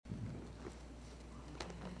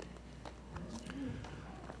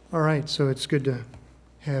All right, so it's good to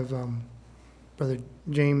have Brother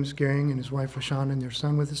James Gehring and his wife LaShawna and their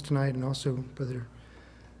son with us tonight, and also Brother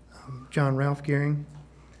John Ralph Gehring.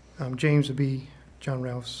 James would be John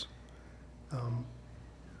Ralph's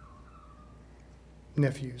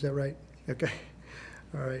nephew, is that right? Okay,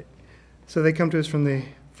 all right. So they come to us from the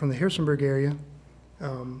Harrisonburg area.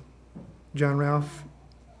 John Ralph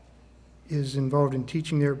is involved in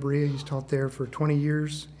teaching there at Berea. He's taught there for 20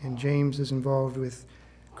 years, and James is involved with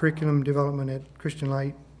curriculum development at Christian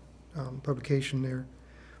Light publication there.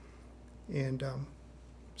 And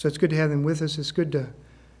so it's good to have them with us. It's good to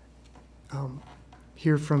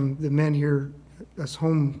hear from the men here, us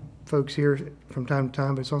home folks here from time to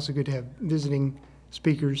time, but it's also good to have visiting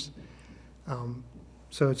speakers.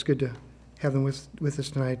 So it's good to have them with us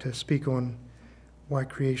tonight to speak on why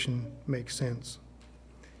creation makes sense.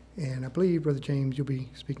 And I believe, Brother James, you'll be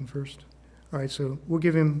speaking first. All right, so we'll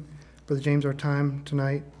give him, Brother James, our time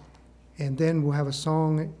tonight, and then we'll have a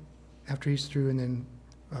song after he's through, and then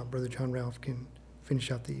Brother John Ralph can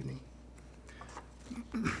finish out the evening.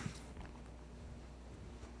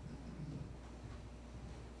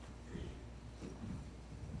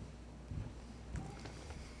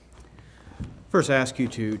 First, I ask you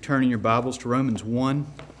to turn in your Bibles to Romans 1.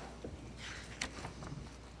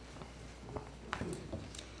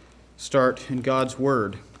 Start in God's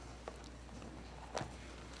Word.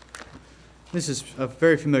 This is a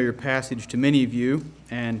very familiar passage to many of you,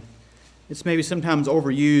 and it's maybe sometimes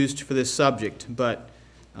overused for this subject, but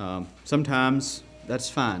sometimes that's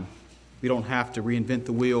fine. We don't have to reinvent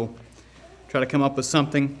the wheel, try to come up with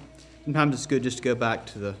something. Sometimes it's good just to go back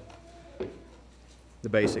to the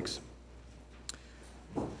basics.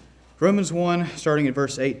 Romans 1, starting at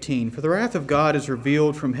verse 18. For the wrath of God is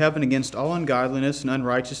revealed from heaven against all ungodliness and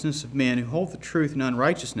unrighteousness of men who hold the truth in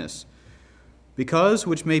unrighteousness, because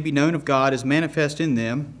which may be known of God is manifest in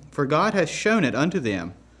them, for God hath shown it unto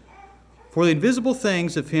them. For the invisible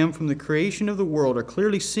things of him from the creation of the world are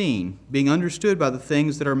clearly seen, being understood by the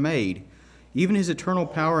things that are made, even his eternal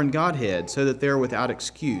power and Godhead, so that they are without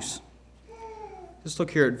excuse. Let's look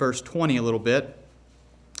here at verse 20 a little bit.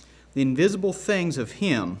 The invisible things of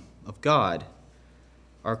him, of God,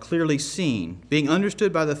 are clearly seen, being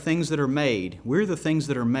understood by the things that are made. We're the things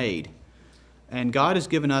that are made. And God has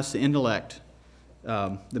given us the intellect,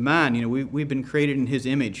 the mind. We've been created in his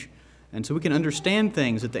image. And so we can understand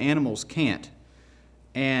things that the animals can't.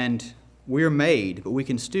 And we're made, but we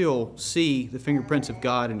can still see the fingerprints of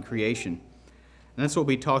God in creation. And that's what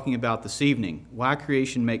we'll be talking about this evening, why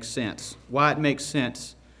creation makes sense, why it makes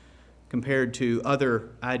sense compared to other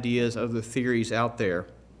ideas, other theories out there.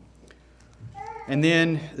 And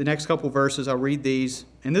then the next couple verses, I'll read these.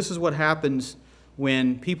 And this is what happens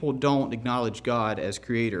when people don't acknowledge God as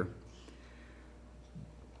creator.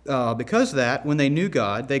 Because of that, when they knew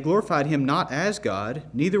God, they glorified him not as God,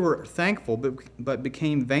 neither were thankful, but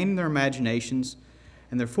became vain in their imaginations,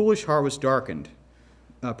 and their foolish heart was darkened.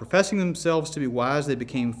 Professing themselves to be wise, they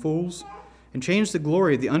became fools, and changed the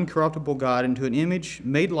glory of the uncorruptible God into an image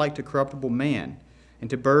made like to corruptible man, and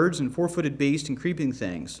to birds and four-footed beasts and creeping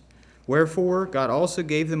things. Wherefore God also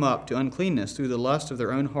gave them up to uncleanness through the lust of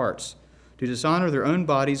their own hearts, to dishonor their own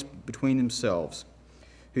bodies between themselves,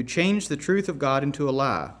 who changed the truth of God into a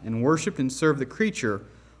lie, and worshipped and served the creature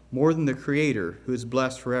more than the Creator, who is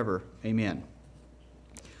blessed forever. Amen.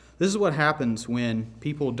 This is what happens when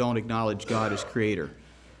people don't acknowledge God as Creator.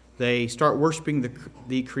 They start worshiping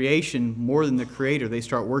the creation more than the Creator. They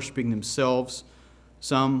start worshiping themselves.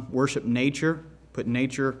 Some worship nature, put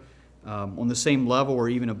nature on the same level or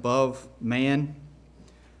even above man.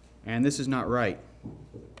 And this is not right.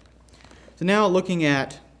 So now looking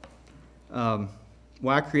at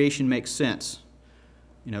why creation makes sense.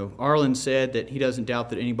 Arlen said that he doesn't doubt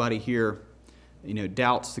that anybody here,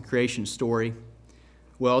 doubts the creation story.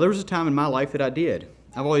 Well, there was a time in my life that I did.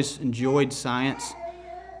 I've always enjoyed science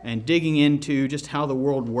and digging into just how the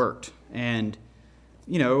world worked. And,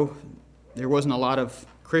 there wasn't a lot of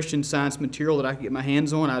Christian science material that I could get my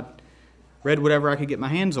hands on. I read whatever I could get my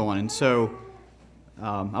hands on. And so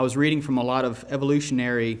I was reading from a lot of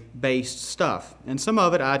evolutionary-based stuff. And some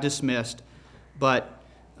of it I dismissed, but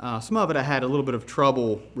some of it I had a little bit of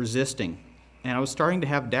trouble resisting. And I was starting to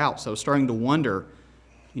have doubts. I was starting to wonder,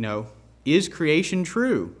 is creation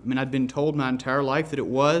true? I mean, I'd been told my entire life that it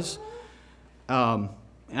was. And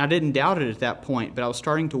I didn't doubt it at that point, but I was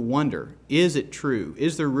starting to wonder, is it true?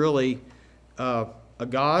 Is there really a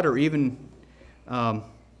God, or even,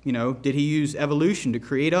 did he use evolution to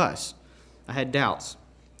create us? I had doubts.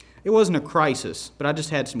 It wasn't a crisis, but I just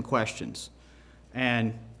had some questions.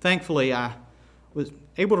 And thankfully, I was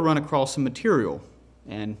able to run across some material.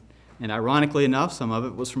 And and ironically enough, some of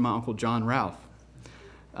it was from my Uncle John Ralph,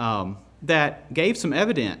 that gave some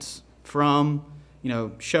evidence from,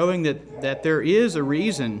 showing that there is a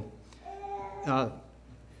reason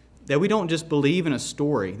that we don't just believe in a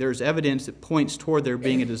story. There's evidence that points toward there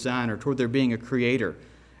being a designer, toward there being a creator.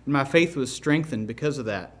 And my faith was strengthened because of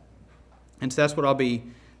that. And so that's what I'll be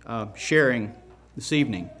sharing this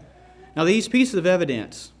evening. Now, these pieces of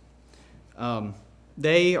evidence,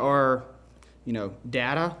 they are,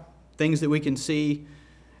 data, things that we can see.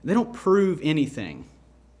 They don't prove anything.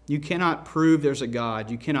 You cannot prove there's a God.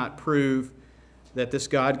 You cannot prove that this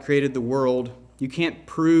God created the world. You can't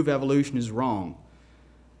prove evolution is wrong.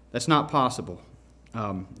 That's not possible.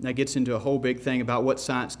 That gets into a whole big thing about what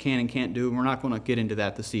science can and can't do, and we're not going to get into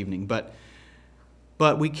that this evening.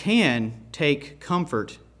 But we can take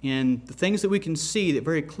comfort in the things that we can see that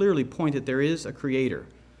very clearly point that there is a creator.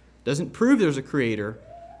 Doesn't prove there's a creator,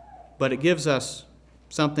 but it gives us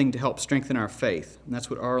something to help strengthen our faith. And that's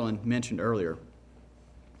what Arlen mentioned earlier.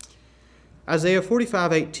 Isaiah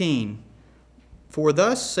 45:18, "For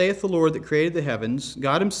thus saith the Lord that created the heavens,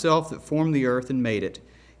 God himself that formed the earth and made it.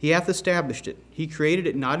 He hath established it. He created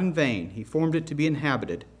it not in vain. He formed it to be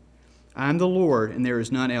inhabited. I am the Lord, and there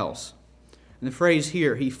is none else." And the phrase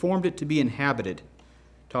here, he formed it to be inhabited,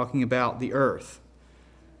 talking about the earth.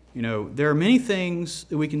 There are many things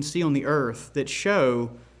that we can see on the earth that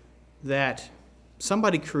show that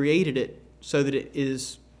somebody created it so that it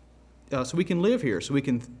is, so we can live here, so we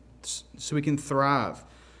can thrive.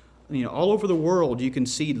 All over the world, you can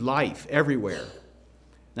see life everywhere.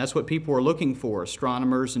 That's what people are looking for,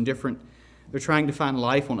 astronomers and they're trying to find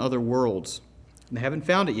life on other worlds. And they haven't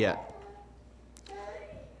found it yet.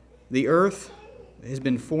 The earth has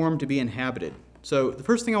been formed to be inhabited. So the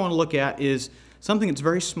first thing I want to look at is something that's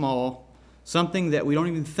very small, something that we don't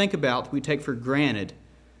even think about, that we take for granted,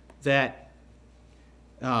 that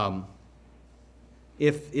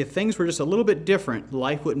if things were just a little bit different,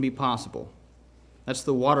 life wouldn't be possible. That's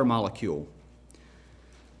the water molecule.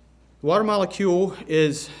 The water molecule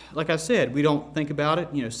is, like I said, we don't think about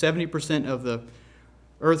it. 70% of the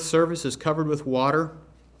Earth's surface is covered with water.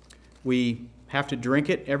 We have to drink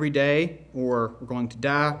it every day or we're going to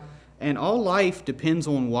die. And all life depends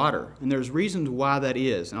on water. And there's reasons why that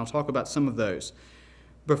is. And I'll talk about some of those.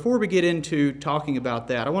 Before we get into talking about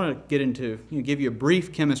that, I want to give you a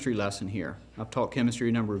brief chemistry lesson here. I've taught chemistry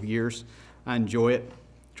a number of years. I enjoy it.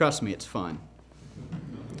 Trust me, it's fun.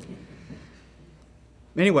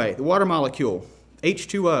 Anyway, the water molecule,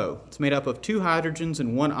 H2O, it's made up of 2 hydrogens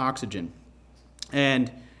and 1 oxygen.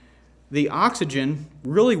 And the oxygen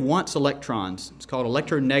really wants electrons. It's called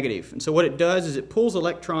electronegative. And so what it does is it pulls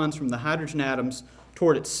electrons from the hydrogen atoms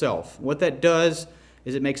toward itself. What that does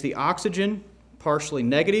is it makes the oxygen partially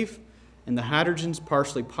negative and the hydrogens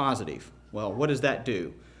partially positive. Well, what does that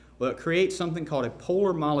do? Well, it creates something called a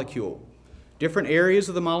polar molecule. Different areas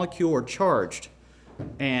of the molecule are charged.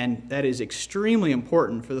 And that is extremely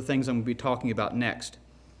important for the things I'm going to be talking about next.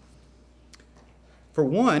 For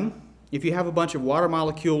one, if you have a bunch of water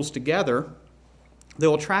molecules together,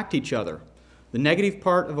 they'll attract each other. The negative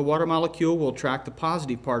part of a water molecule will attract the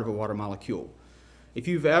positive part of a water molecule. If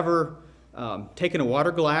you've ever taken a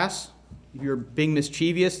water glass, if you're being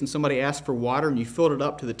mischievous and somebody asks for water and you filled it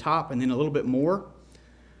up to the top and then a little bit more,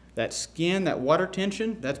 that skin, that water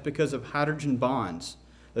tension, that's because of hydrogen bonds.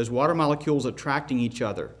 Those water molecules attracting each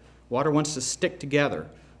other. Water wants to stick together.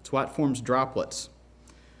 That's why it forms droplets.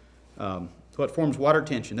 That's what forms water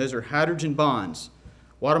tension. Those are hydrogen bonds.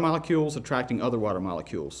 Water molecules attracting other water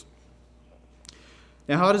molecules.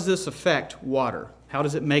 Now, how does this affect water? How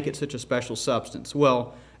does it make it such a special substance?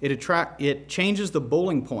 Well, it changes the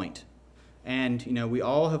boiling point. And, we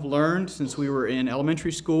all have learned since we were in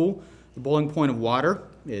elementary school, the boiling point of water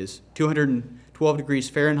is 212 degrees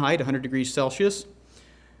Fahrenheit, 100 degrees Celsius.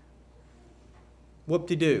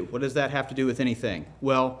 Whoop-de-doo. What does that have to do with anything?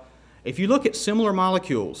 Well, if you look at similar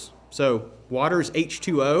molecules, so water is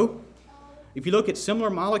H2O. If you look at similar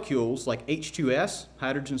molecules like H2S,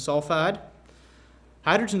 hydrogen sulfide,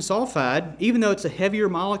 even though it's a heavier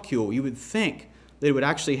molecule, you would think that it would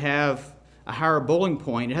actually have a higher boiling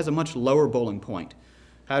point. It has a much lower boiling point.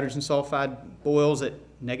 Hydrogen sulfide boils at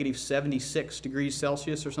negative 76 degrees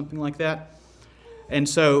Celsius or something like that. And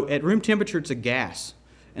so at room temperature, it's a gas.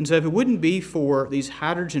 And so if it wouldn't be for these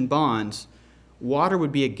hydrogen bonds, water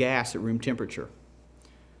would be a gas at room temperature.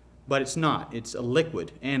 But it's not. It's a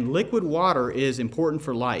liquid. And liquid water is important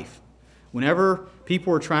for life. Whenever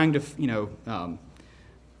people are trying to,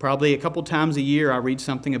 probably a couple times a year, I read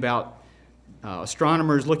something about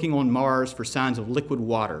astronomers looking on Mars for signs of liquid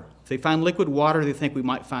water. If they find liquid water, they think we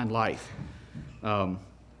might find life.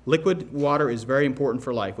 Liquid water is very important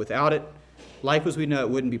for life. Without it, life as we know it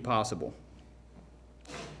wouldn't be possible.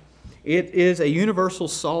 It is a universal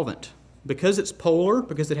solvent. Because it's polar,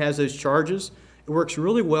 because it has those charges, it works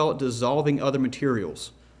really well at dissolving other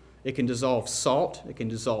materials. It can dissolve salt, it can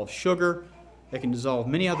dissolve sugar, it can dissolve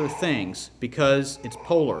many other things because it's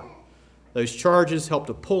polar. Those charges help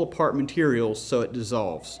to pull apart materials so it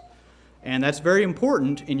dissolves. And that's very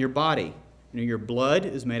important in your body. Your blood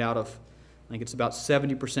is made out of, I think it's about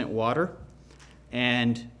 70% water.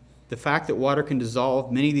 And the fact that water can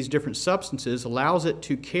dissolve many of these different substances allows it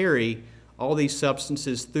to carry all these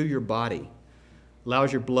substances through your body.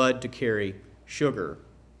 Allows your blood to carry sugar,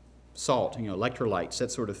 salt, electrolytes, that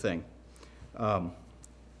sort of thing.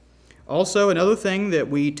 Also, another thing that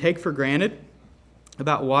we take for granted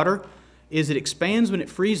about water is it expands when it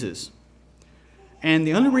freezes. And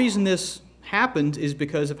the only reason this happens is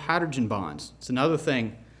because of hydrogen bonds. It's another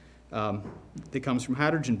thing that comes from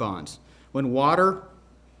hydrogen bonds. When water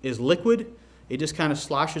is liquid, it just kind of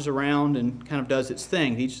sloshes around and kind of does its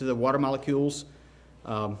thing. Each of the water molecules,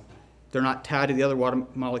 they're not tied to the other water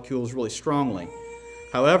molecules really strongly.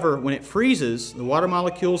 However, when it freezes, the water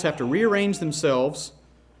molecules have to rearrange themselves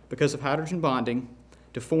because of hydrogen bonding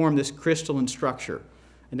to form this crystalline structure.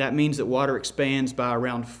 And that means that water expands by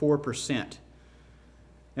around 4%.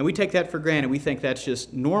 And we take that for granted. We think that's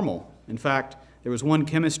just normal. In fact, there was one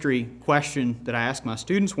chemistry question that I asked my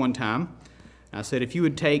students one time. I said, if you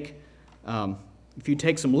take some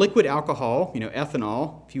liquid alcohol,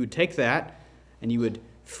 ethanol, if you would take that and you would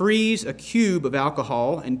freeze a cube of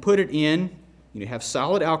alcohol and put it in, have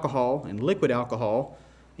solid alcohol and liquid alcohol,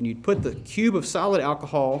 and you'd put the cube of solid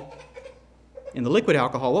alcohol in the liquid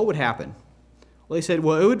alcohol, what would happen? Well, they said,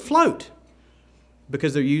 well, it would float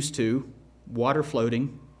because they're used to water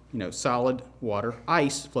floating, solid water,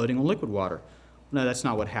 ice floating on liquid water. No, that's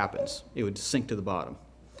not what happens. It would sink to the bottom.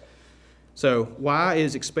 So why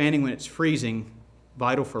is expanding when it's freezing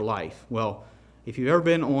vital for life? Well, if you've ever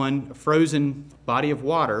been on a frozen body of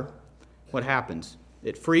water, what happens?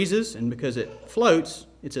 It freezes, and because it floats,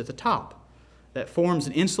 it's at the top. That forms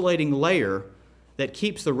an insulating layer that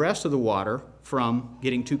keeps the rest of the water from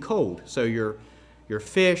getting too cold. So your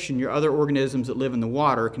fish and your other organisms that live in the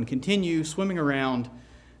water can continue swimming around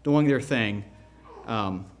doing their thing.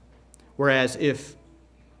 Whereas if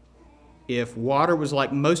water was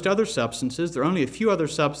like most other substances, there are only a few other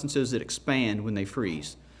substances that expand when they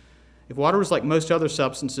freeze. If water was like most other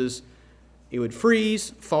substances, it would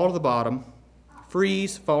freeze, fall to the bottom,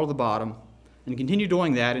 freeze, fall to the bottom, and continue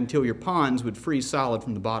doing that until your ponds would freeze solid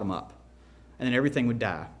from the bottom up. And then everything would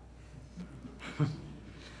die.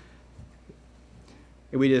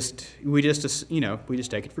 We just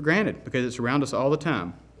take it for granted because it's around us all the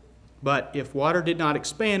time. But if water did not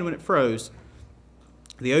expand when it froze,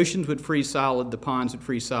 the oceans would freeze solid, the ponds would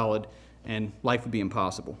freeze solid, and life would be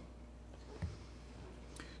impossible.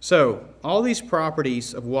 So, all these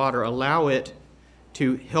properties of water allow it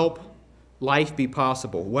to help life be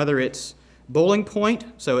possible, whether it's boiling point,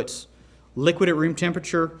 so it's liquid at room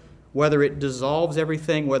temperature, whether it dissolves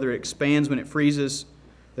everything, whether it expands when it freezes.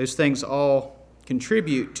 Those things all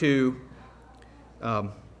contribute to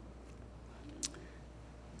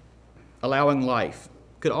allowing life.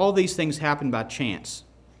 Could all these things happen by chance?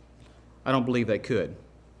 I don't believe they could.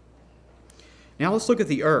 Now let's look at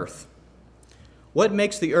the earth. What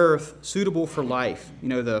makes the earth suitable for life?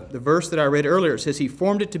 The verse that I read earlier says he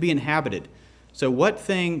formed it to be inhabited. So what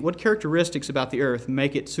characteristics about the earth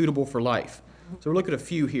make it suitable for life? So we'll look at a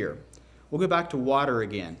few here. We'll go back to water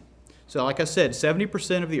again. So like I said,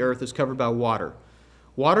 70% of the earth is covered by water.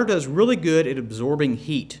 Water does really good at absorbing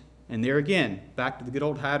heat. And there again, back to the good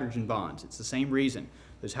old hydrogen bonds. It's the same reason.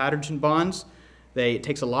 Those hydrogen bonds, it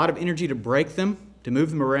takes a lot of energy to break them, to move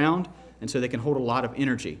them around, and so they can hold a lot of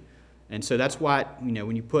energy. And so that's why,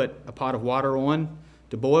 when you put a pot of water on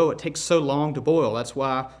to boil, it takes so long to boil. That's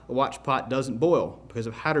why a watch pot doesn't boil, because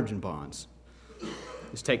of hydrogen bonds.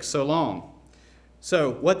 This takes so long.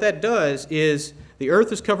 So what that does is the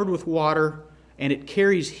earth is covered with water, and it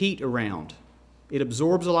carries heat around. It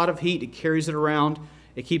absorbs a lot of heat. It carries it around.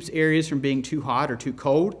 It keeps areas from being too hot or too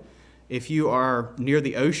cold. If you are near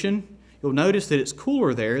the ocean, you'll notice that it's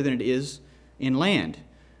cooler there than it is inland.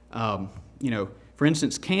 For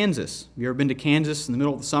instance, Kansas. Have you ever been to Kansas in the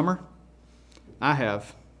middle of the summer? I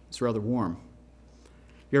have. It's rather warm.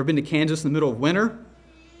 You ever been to Kansas in the middle of winter?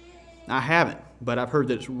 I haven't, but I've heard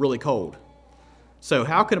that it's really cold. So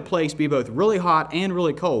how can a place be both really hot and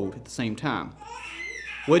really cold at the same time?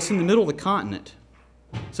 Well, it's in the middle of the continent,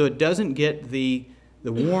 so it doesn't get the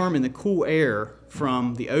warm and the cool air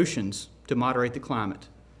from the oceans to moderate the climate.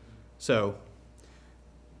 So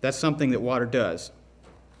that's something that water does.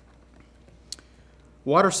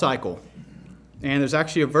 Water cycle. And there's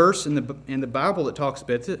actually a verse in the Bible that talks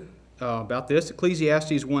about this,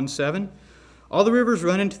 Ecclesiastes 1:7. All the rivers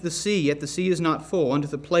run into the sea, yet the sea is not full, unto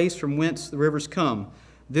the place from whence the rivers come.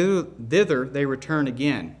 Thither they return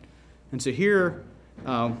again. And so here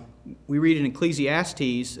we read in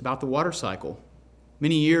Ecclesiastes about the water cycle,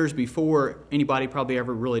 many years before anybody probably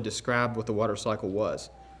ever really described what the water cycle was.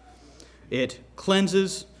 It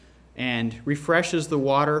cleanses and refreshes the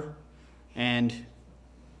water and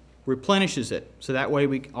replenishes it. So that way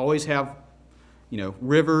we always have,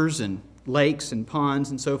 rivers and lakes and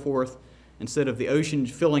ponds and so forth, instead of the ocean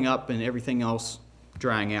filling up and everything else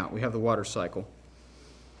drying out. We have the water cycle.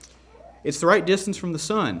 It's the right distance from the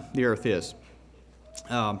sun, the earth is.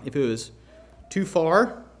 If it was too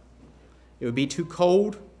far, it would be too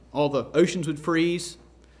cold, all the oceans would freeze,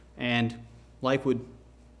 and life would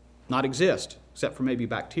not exist, except for maybe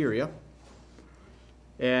bacteria.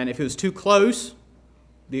 And if it was too close,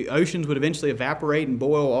 the oceans would eventually evaporate and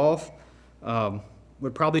boil off,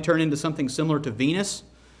 would probably turn into something similar to Venus.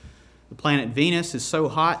 The planet Venus is so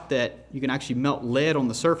hot that you can actually melt lead on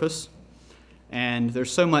the surface, and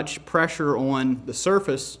there's so much pressure on the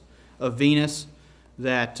surface of Venus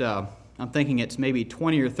that I'm thinking it's maybe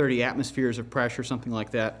 20 or 30 atmospheres of pressure, something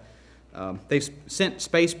like that. They've sent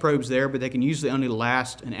space probes there, but they can usually only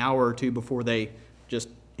last an hour or two before they just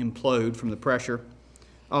implode from the pressure.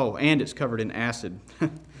 Oh, and it's covered in acid.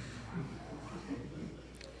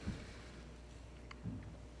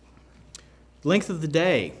 Length of the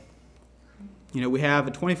day. We have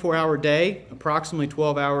a 24-hour day, approximately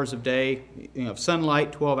 12 hours of day, of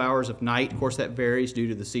sunlight, 12 hours of night. Of course, that varies due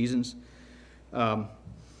to the seasons.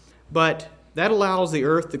 But that allows the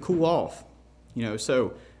earth to cool off.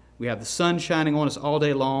 So we have the sun shining on us all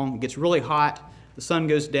day long. It gets really hot. The sun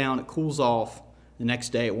goes down. It cools off. The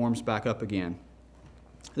next day, it warms back up again.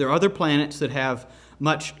 There are other planets that have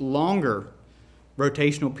much longer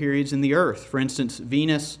rotational periods than the Earth. For instance,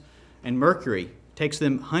 Venus and Mercury. It takes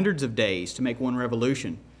them hundreds of days to make one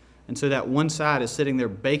revolution. And so that one side is sitting there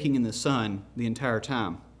baking in the sun the entire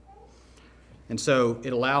time. And so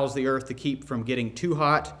it allows the Earth to keep from getting too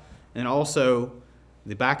hot, and also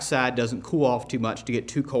the backside doesn't cool off too much to get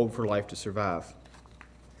too cold for life to survive.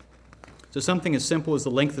 So something as simple as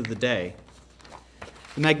the length of the day.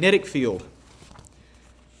 The magnetic field.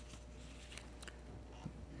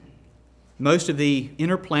 Most of the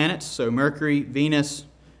inner planets, so Mercury, Venus,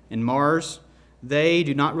 and Mars, they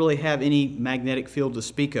do not really have any magnetic field to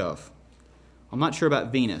speak of. I'm not sure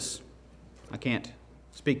about Venus. I can't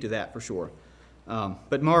speak to that for sure.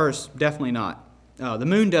 But Mars, definitely not. The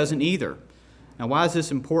moon doesn't either. Now, why is this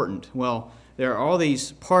important? Well, there are all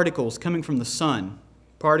these particles coming from the sun,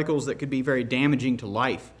 particles that could be very damaging to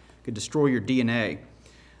life, could destroy your DNA.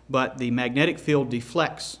 But the magnetic field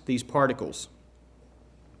deflects these particles.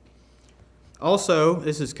 Also,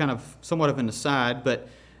 this is kind of somewhat of an aside, but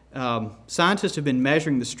scientists have been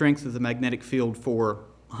measuring the strength of the magnetic field for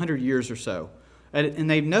 100 years or so. And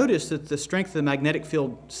they've noticed that the strength of the magnetic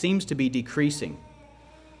field seems to be decreasing.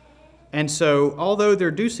 And so, although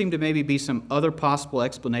there do seem to maybe be some other possible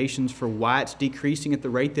explanations for why it's decreasing at the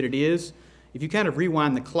rate that it is, if you kind of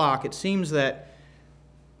rewind the clock, it seems that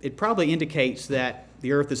it probably indicates that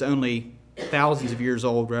the Earth is only thousands of years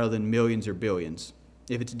old rather than millions or billions,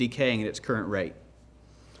 if it's decaying at its current rate.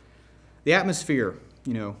 The atmosphere,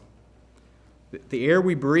 the air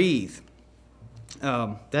we breathe,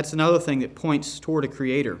 that's another thing that points toward a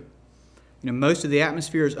creator. Most of the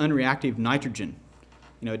atmosphere is unreactive nitrogen.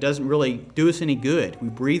 It doesn't really do us any good. We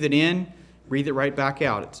breathe it in, breathe it right back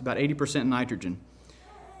out. It's about 80% nitrogen.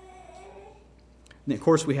 And of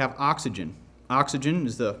course, we have oxygen. Oxygen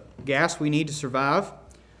is the gas we need to survive.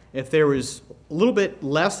 If there was a little bit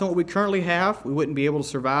less than what we currently have, we wouldn't be able to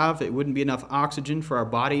survive. It wouldn't be enough oxygen for our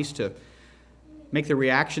bodies to make the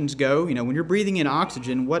reactions go. When you're breathing in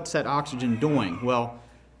oxygen, what's that oxygen doing? Well,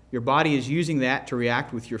 your body is using that to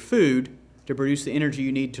react with your food to produce the energy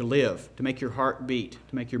you need to live, to make your heart beat,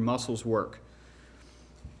 to make your muscles work.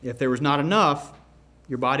 If there was not enough,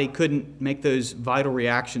 your body couldn't make those vital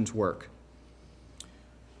reactions work.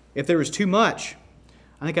 If there was too much,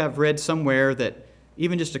 I think I've read somewhere that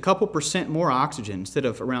even just a couple percent more oxygen, instead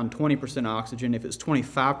of around 20% oxygen, if it's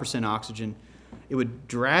 25% oxygen, it would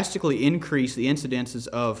drastically increase the incidences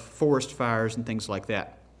of forest fires and things like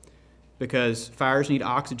that. Because fires need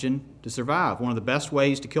oxygen to survive. One of the best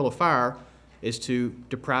ways to kill a fire is to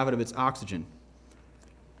deprive it of its oxygen.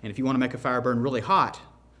 And if you want to make a fire burn really hot,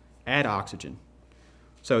 add oxygen.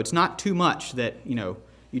 So it's not too much that,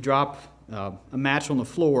 you drop a match on the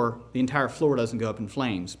floor, the entire floor doesn't go up in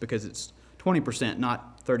flames because it's 20%,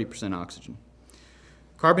 not 30% oxygen.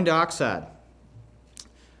 Carbon dioxide.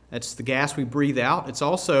 That's the gas we breathe out. It's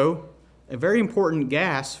also a very important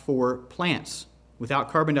gas for plants.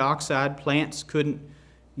 Without carbon dioxide, plants couldn't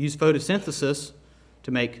use photosynthesis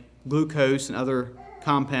to make glucose and other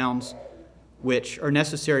compounds which are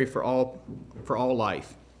necessary for all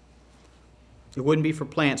life. If it wouldn't be for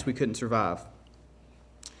plants, we couldn't survive.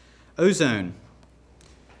 Ozone.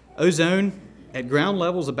 Ozone at ground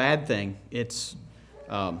level is a bad thing. It's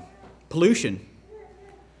pollution.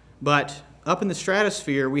 But up in the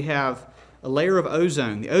stratosphere, we have a layer of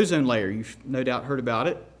ozone, the ozone layer. You've no doubt heard about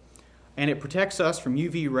it. And it protects us from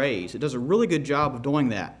UV rays. It does a really good job of doing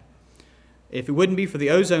that. If it wouldn't be for the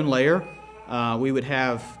ozone layer, it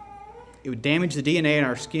would damage the DNA in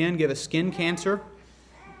our skin, give us skin cancer.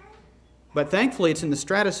 But thankfully, it's in the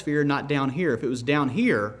stratosphere, not down here. If it was down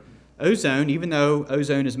here, ozone, even though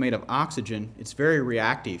ozone is made of oxygen, it's very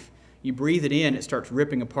reactive. You breathe it in, it starts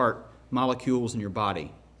ripping apart molecules in your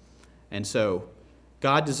body. And so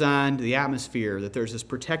God designed the atmosphere that there's this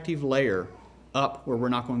protective layer up where we're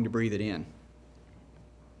not going to breathe it in.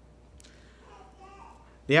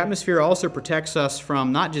 The atmosphere also protects us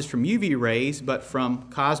from not just from UV rays, but from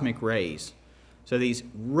cosmic rays. So these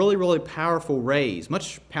really, really powerful rays,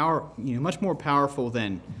 much more powerful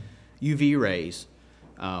than UV rays,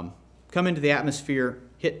 come into the atmosphere,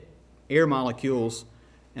 hit air molecules,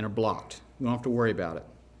 and are blocked. We don't have to worry about it.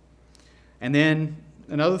 And then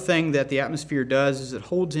another thing that the atmosphere does is it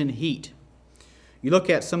holds in heat. You look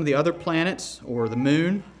at some of the other planets or the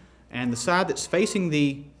moon, and the side that's facing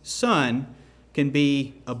the sun can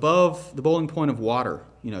be above the boiling point of water,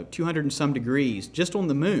 200 and some degrees, just on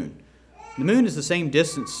the moon. The moon is the same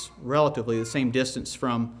distance, relatively the same distance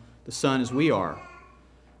from the sun as we are.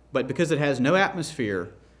 But because it has no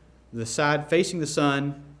atmosphere, the side facing the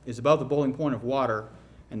sun is above the boiling point of water,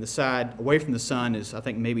 and the side away from the sun is, I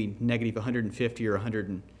think, maybe negative 150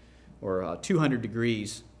 or 200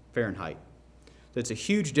 degrees Fahrenheit. So it's a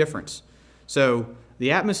huge difference. So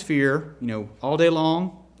the atmosphere, all day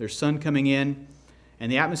long, there's sun coming in,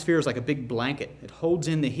 and the atmosphere is like a big blanket. It holds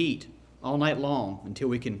in the heat all night long until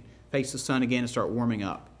we can face the sun again and start warming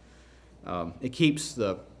up. It keeps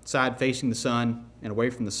the side facing the sun and away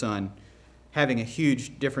from the sun having a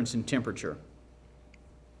huge difference in temperature.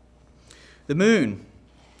 The moon,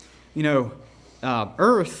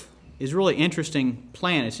 Earth is a really interesting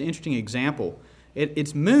planet. It's an interesting example.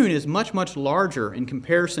 Its moon is much, much larger in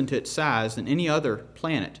comparison to its size than any other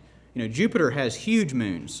planet. Jupiter has huge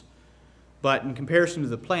moons, but in comparison to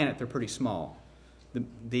the planet, they're pretty small.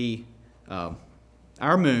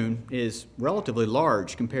 Our moon is relatively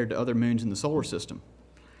large compared to other moons in the solar system.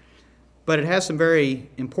 But it has some very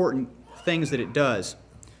important things that it does.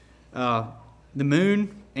 The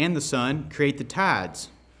moon and the sun create the tides.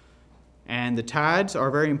 And the tides are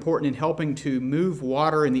very important in helping to move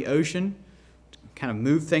water in the ocean, kind of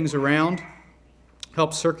move things around,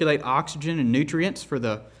 help circulate oxygen and nutrients for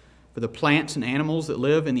the plants and animals that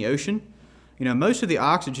live in the ocean. Most of the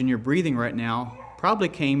oxygen you're breathing right now probably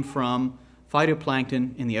came from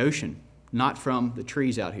phytoplankton in the ocean, not from the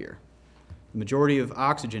trees out here. The majority of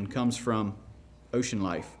oxygen comes from ocean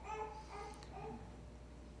life.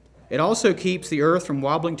 It also keeps the Earth from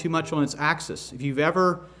wobbling too much on its axis. If you've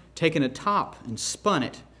ever taken a top and spun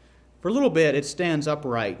it, for a little bit it stands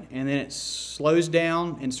upright, and then it slows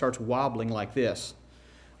down and starts wobbling like this.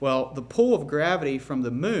 Well, the pull of gravity from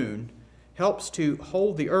the moon helps to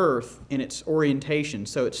hold the Earth in its orientation,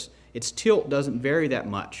 so its tilt doesn't vary that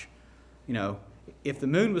much. If the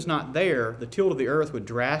moon was not there, the tilt of the Earth would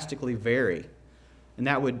drastically vary, and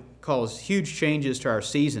that would cause huge changes to our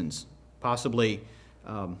seasons, possibly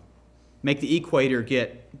make the equator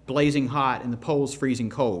get blazing hot and the poles freezing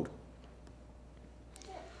cold.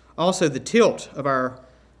 Also, the tilt of our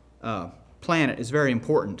planet is very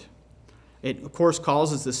important. It, of course,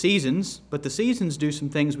 causes the seasons, but the seasons do some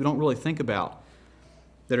things we don't really think about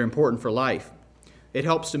that are important for life. It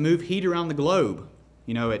helps to move heat around the globe.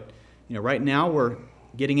 Right now we're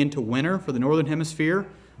getting into winter for the northern hemisphere.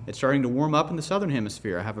 It's starting to warm up in the southern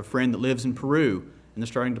hemisphere. I have a friend that lives in Peru, and they're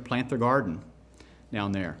starting to plant their garden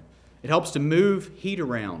down there. It helps to move heat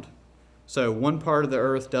around, so one part of the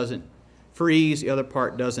earth doesn't freeze, the other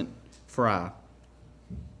part doesn't fry.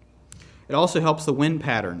 It also helps the wind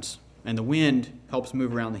patterns, and the wind helps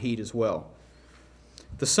move around the heat as well.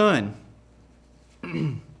 The sun.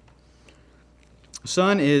 The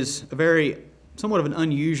sun is somewhat of an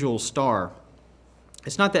unusual star.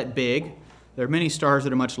 It's not that big. There are many stars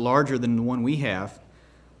that are much larger than the one we have,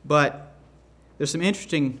 but there's some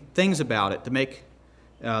interesting things about it to make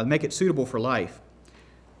it suitable for life.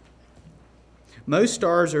 Most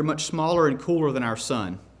stars are much smaller and cooler than our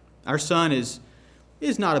sun. Our sun is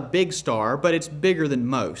is not a big star, but it's bigger than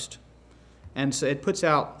most. And so it puts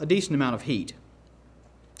out a decent amount of heat.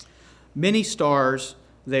 Many stars,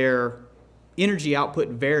 their energy output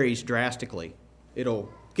varies drastically. It'll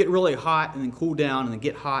get really hot and then cool down and then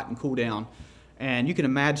get hot and cool down. And you can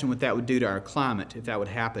imagine what that would do to our climate if that would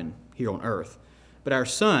happen here on Earth. But our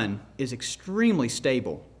sun is extremely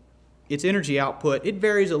stable. Its energy output, it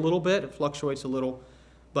varies a little bit, it fluctuates a little,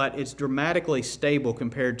 but it's dramatically stable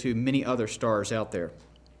compared to many other stars out there.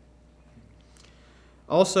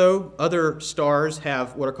 Also, other stars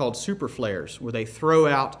have what are called superflares, where they throw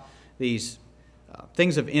out these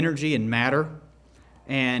things of energy and matter,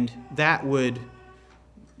 and that would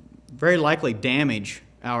very likely damage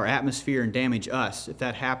our atmosphere and damage us if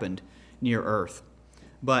that happened near Earth.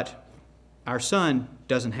 But our sun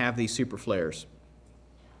doesn't have these superflares.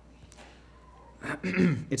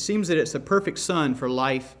 It seems that it's the perfect sun for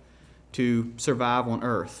life to survive on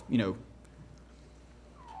Earth, And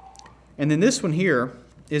then this one here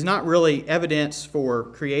is not really evidence for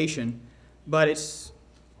creation, but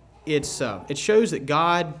it shows that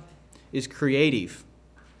God is creative.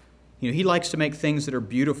 He likes to make things that are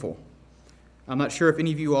beautiful. I'm not sure if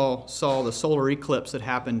any of you all saw the solar eclipse that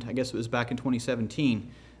happened, I guess it was back in 2017.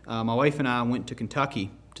 My wife and I went to Kentucky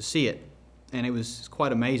to see it, and it was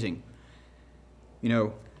quite amazing.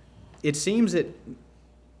 It seems that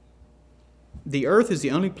the Earth is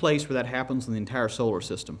the only place where that happens in the entire solar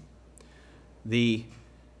system. The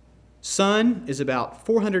sun is about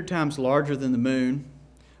 400 times larger than the moon,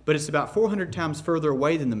 but it's about 400 times further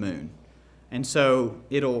away than the moon. And so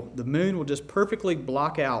the moon will just perfectly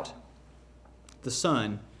block out the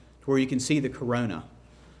sun to where you can see the corona.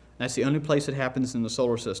 That's the only place it happens in the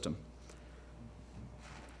solar system.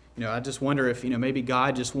 I just wonder if, maybe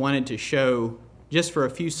God just wanted to show, just for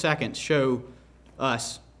a few seconds, show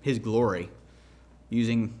us His glory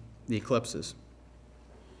using the eclipses.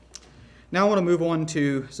 Now I want to move on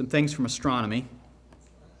to some things from astronomy.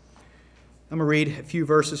 I'm going to read a few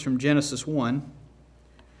verses from Genesis 1.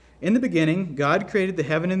 In the beginning, God created the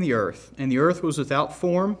heaven and the earth was without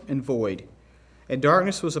form and void, and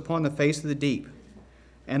darkness was upon the face of the deep.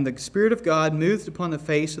 And the Spirit of God moved upon the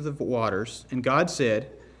face of the waters, and God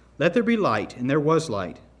said, "Let there be light," and there was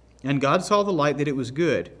light. And God saw the light that it was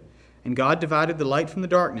good. And God divided the light from the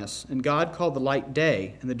darkness, and God called the light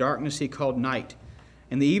day, and the darkness He called night.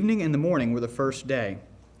 And the evening and the morning were the first day.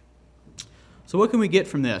 So what can we get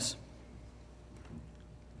from this?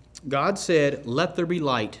 God said, "Let there be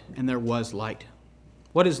light," and there was light.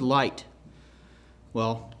 What is light?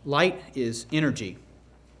 Well, light is energy.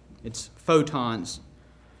 It's photons.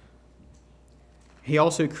 He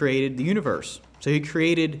also created the universe. So He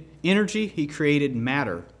created energy, He created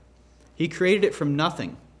matter. He created it from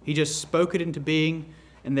nothing. He just spoke it into being,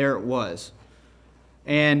 and there it was.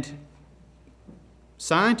 And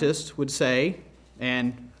scientists would say,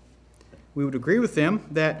 and we would agree with them,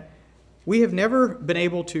 that we have never been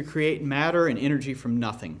able to create matter and energy from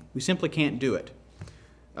nothing. We simply can't do it.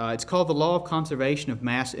 It's called the law of conservation of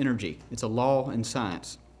mass energy. It's a law in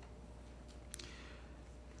science.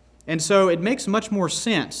 And so it makes much more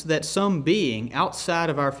sense that some being outside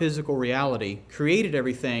of our physical reality created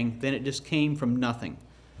everything than it just came from nothing.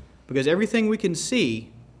 Because everything we can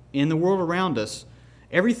see in the world around us,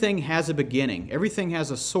 everything has a beginning. Everything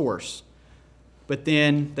has a source. But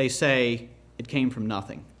then they say it came from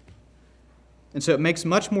nothing. And so it makes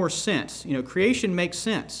much more sense. Creation makes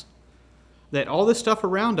sense. That all this stuff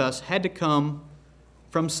around us had to come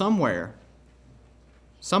from somewhere.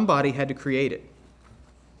 Somebody had to create it.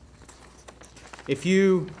 If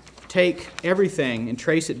you take everything and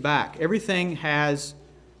trace it back, everything has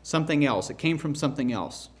something else. It came from something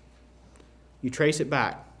else. You trace it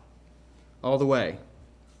back all the way.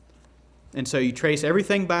 And so you trace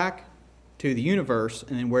everything back to the universe,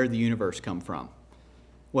 and then where did the universe come from?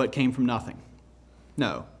 Well, it came from nothing.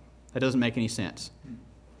 No, that doesn't make any sense.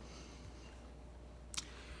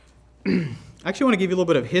 I actually want to give you a little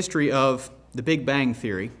bit of history of the Big Bang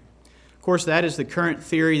Theory. Of course, that is the current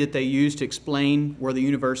theory that they use to explain where the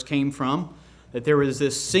universe came from, that there was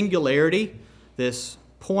this singularity, this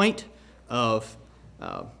point of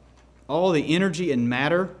all the energy and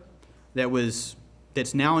matter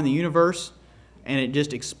that's now in the universe, and it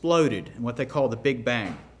just exploded in what they call the Big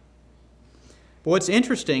Bang. But what's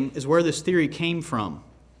interesting is where this theory came from.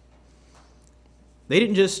 They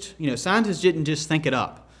didn't just, scientists didn't just think it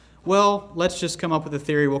up. Well, let's just come up with a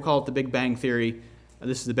theory. We'll call it the Big Bang Theory.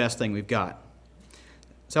 This is the best thing we've got.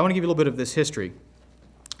 So I want to give you a little bit of this history.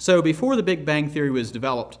 So before the Big Bang Theory was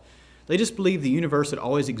developed, they just believed the universe had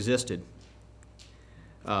always existed.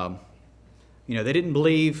 They didn't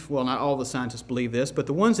believe, well, not all the scientists believe this, but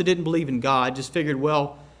the ones that didn't believe in God just figured,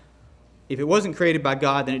 well, if it wasn't created by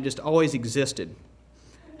God, then it just always existed.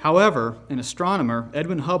 However, an astronomer,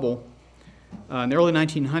 Edwin Hubble, in the early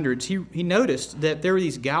 1900s, he noticed that there were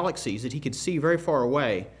these galaxies that he could see very far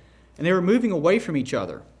away, and they were moving away from each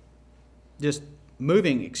other, just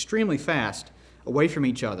moving extremely fast away from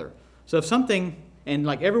each other. So if something, and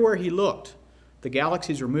like everywhere he looked, the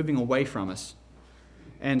galaxies were moving away from us.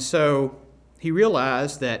 And so he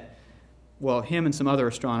realized that, well, him and some other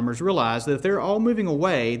astronomers realized that if they're all moving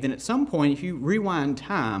away, then at some point, if you rewind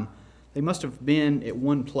time, they must have been at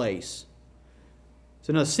one place.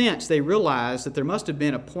 So in a sense, they realized that there must have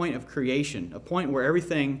been a point of creation, a point where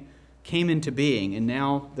everything came into being, and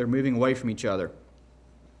now they're moving away from each other.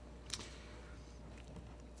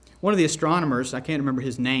 One of the astronomers, I can't remember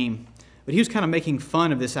his name, but he was kind of making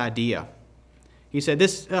fun of this idea. He said,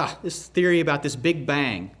 this theory about this Big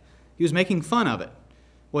Bang, he was making fun of it.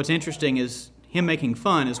 What's interesting is him making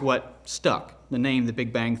fun is what stuck, the name, the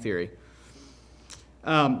Big Bang Theory.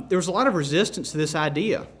 There was a lot of resistance to this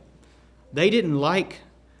idea. They didn't like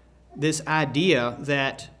this idea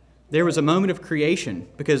that there was a moment of creation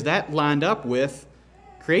because that lined up with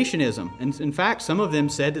creationism. And in fact, some of them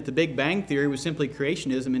said that the Big Bang Theory was simply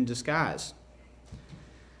creationism in disguise.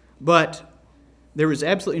 But there was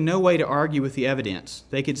absolutely no way to argue with the evidence.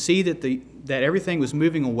 They could see that everything was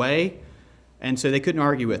moving away, and so they couldn't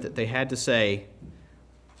argue with it. They had to say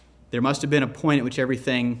there must have been a point at which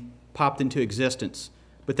everything popped into existence,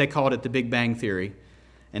 but they called it the Big Bang Theory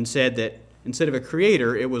and said that instead of a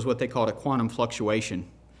creator, it was what they called a quantum fluctuation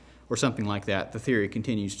or something like that. The theory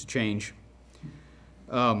continues to change.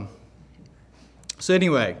 So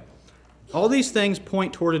anyway, all these things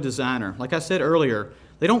point toward a designer. Like I said earlier,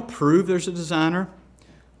 they don't prove there's a designer,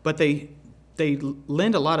 but they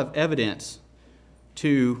lend a lot of evidence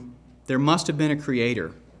to there must have been a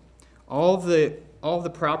creator. All the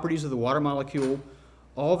properties of the water molecule,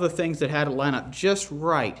 all the things that had to line up just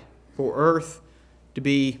right for Earth to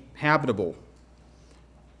be habitable,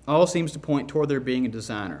 all seems to point toward there being a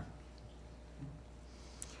designer.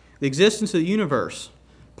 The existence of the universe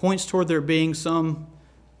points toward there being some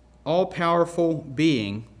all-powerful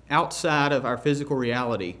being outside of our physical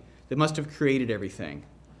reality that must have created everything.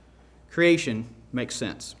 Creation makes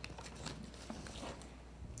sense.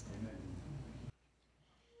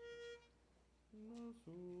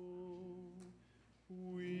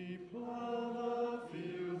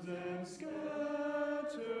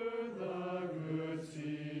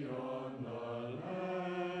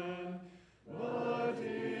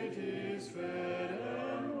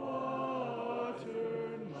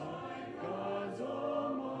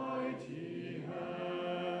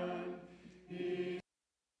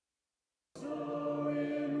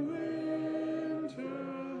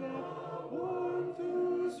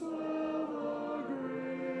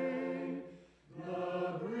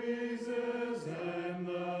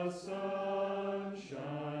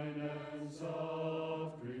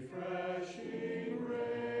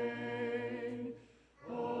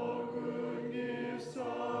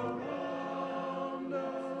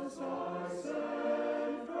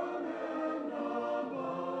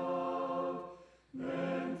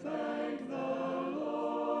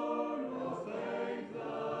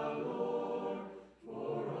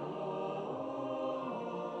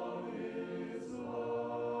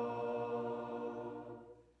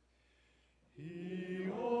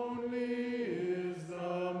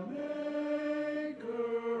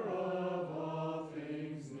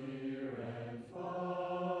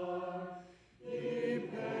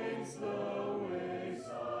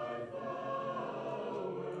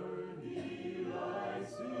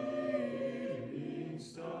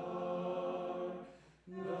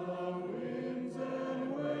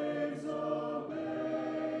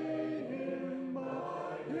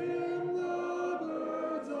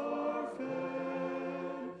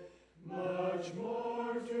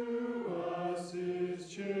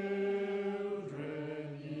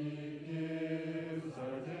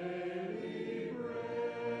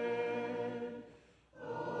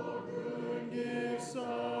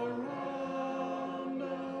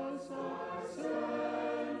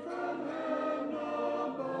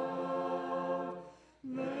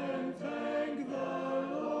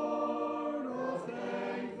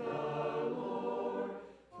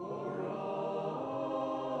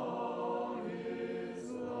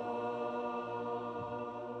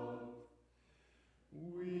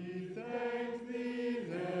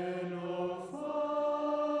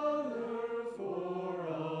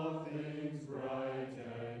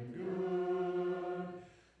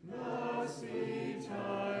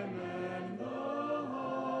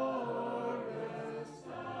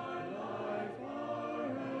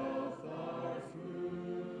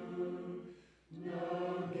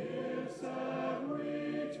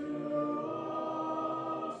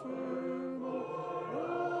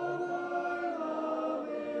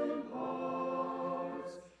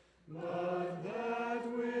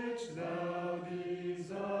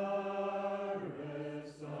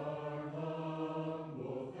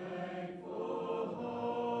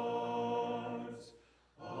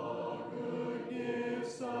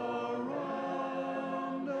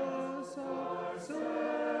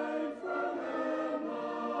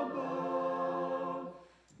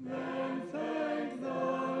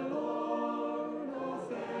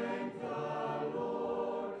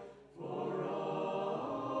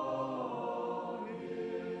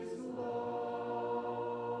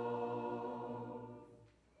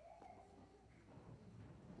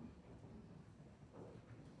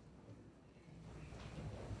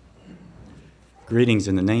 Greetings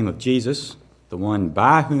in the name of Jesus, the one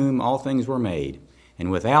by whom all things were made,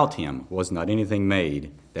 and without him was not anything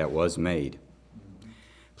made that was made.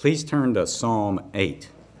 Please turn to Psalm 8.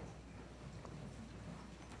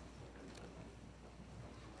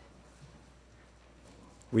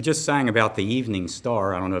 We just sang about the evening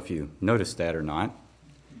star. I don't know if you noticed that or not,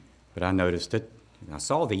 but I noticed it. I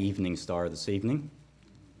saw the evening star this evening,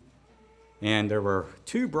 and there were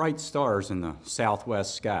two bright stars in the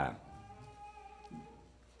southwest sky.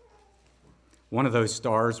 One of those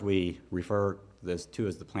stars we refer to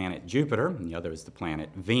as the planet Jupiter, and the other is the planet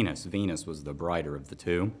Venus. Venus was the brighter of the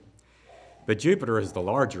two, but Jupiter is the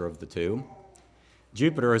larger of the two.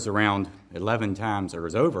 Jupiter is around 11 times, or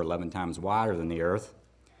is over 11 times wider than the Earth,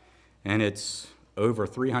 and it's over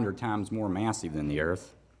 300 times more massive than the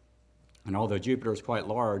Earth. And although Jupiter is quite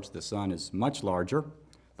large, the Sun is much larger.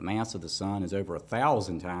 The mass of the Sun is over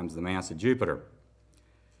 1,000 times the mass of Jupiter.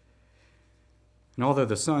 And although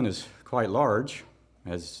the Sun is quite large,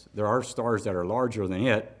 as there are stars that are larger than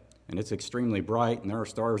it, and it's extremely bright, and there are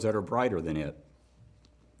stars that are brighter than it.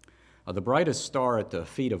 The brightest star at the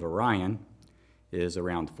feet of Orion is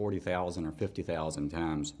around 40,000 or 50,000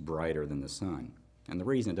 times brighter than the Sun. And the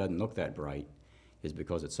reason it doesn't look that bright is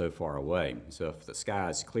because it's so far away. So if the sky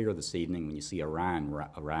is clear this evening when you see Orion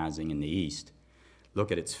rising in the east,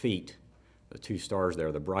 look at its feet. The two stars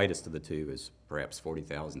there, the brightest of the two, is perhaps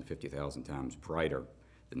 40,000 to 50,000 times brighter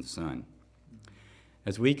than the Sun.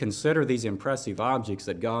 As we consider these impressive objects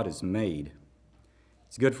that God has made,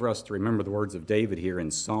 it's good for us to remember the words of David here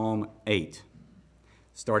in Psalm 8,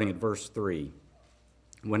 starting at verse 3.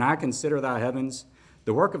 When I consider thy heavens,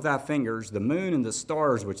 the work of thy fingers, the moon and the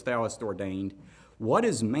stars which thou hast ordained, what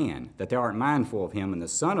is man that thou art mindful of him, and the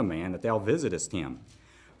son of man that thou visitest him?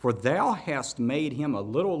 For thou hast made him a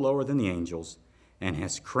little lower than the angels, and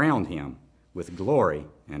hast crowned him with glory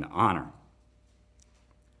and honor.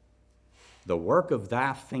 The work of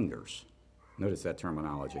thy fingers. Notice that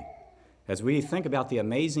terminology. As we think about the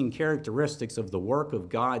amazing characteristics of the work of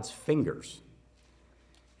God's fingers,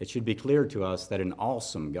 it should be clear to us that an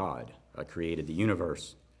awesome God created the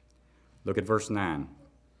universe. Look at verse 9.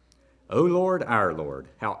 O Lord, our Lord,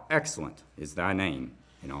 how excellent is thy name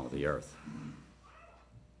in all the earth.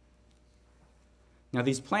 Now,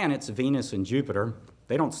 these planets, Venus and Jupiter,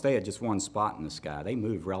 they don't stay at just one spot in the sky. They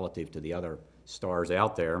move relative to the other stars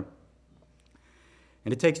out there.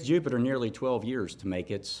 And it takes Jupiter nearly 12 years to make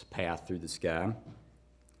its path through the sky.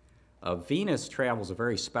 Venus travels a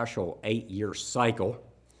very special 8-year cycle.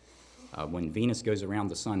 When Venus goes around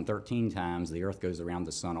the sun 13 times, the Earth goes around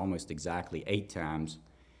the sun almost exactly 8 times.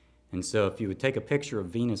 And so if you would take a picture of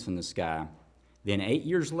Venus in the sky, then 8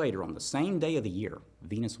 years later, on the same day of the year,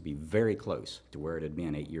 Venus will be very close to where it had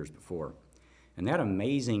been 8 years before. And that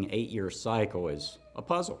amazing 8-year cycle is a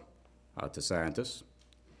puzzle to scientists.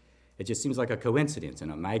 It just seems like a coincidence,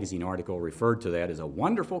 and a magazine article referred to that as a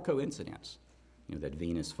wonderful coincidence, that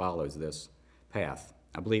Venus follows this path.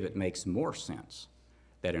 I believe it makes more sense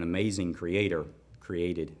that an amazing creator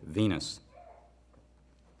created Venus.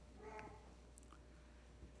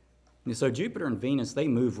 And so Jupiter and Venus, they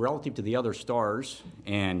move relative to the other stars,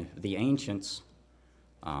 and the ancients,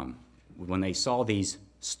 when they saw these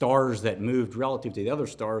stars that moved relative to the other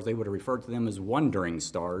stars, they would have referred to them as wandering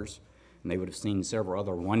stars, and they would have seen several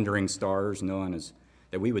other wandering stars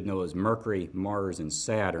that we would know as Mercury, Mars, and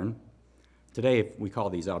Saturn. Today, we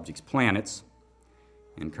call these objects planets,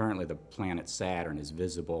 and currently the planet Saturn is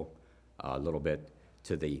visible a little bit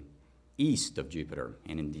to the east of Jupiter,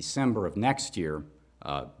 and in December of next year,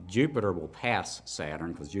 Jupiter will pass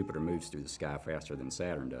Saturn because Jupiter moves through the sky faster than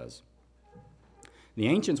Saturn does. The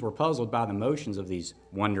ancients were puzzled by the motions of these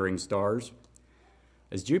wandering stars.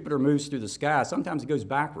 As Jupiter moves through the sky, sometimes it goes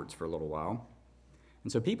backwards for a little while.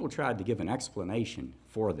 And so people tried to give an explanation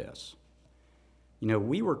for this.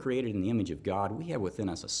 We were created in the image of God. We have within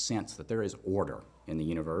us a sense that there is order in the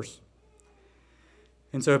universe.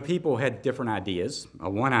 And so people had different ideas.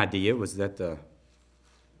 One idea was that the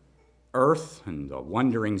Earth and the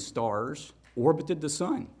wandering stars orbited the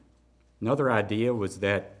sun. Another idea was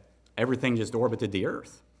that everything just orbited the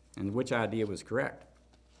Earth. And which idea was correct?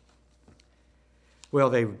 Well,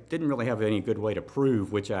 they didn't really have any good way to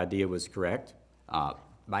prove which idea was correct.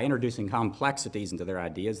 By introducing complexities into their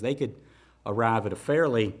ideas, they could arrive at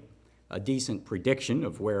a decent prediction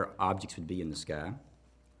of where objects would be in the sky.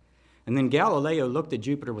 And then Galileo looked at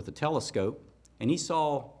Jupiter with a telescope, and he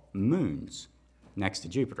saw moons next to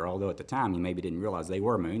Jupiter, although at the time he maybe didn't realize they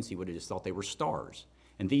were moons. He would have just thought they were stars.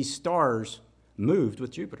 And these stars moved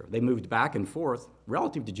with Jupiter. They moved back and forth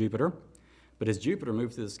relative to Jupiter, but as Jupiter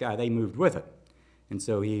moved through the sky, they moved with it. And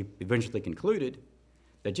so he eventually concluded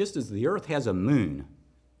that just as the Earth has a moon,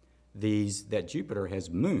 that Jupiter has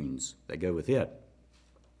moons that go with it.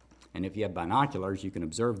 And if you have binoculars, you can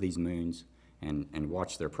observe these moons and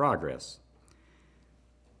watch their progress.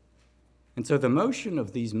 And so the motion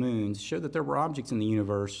of these moons showed that there were objects in the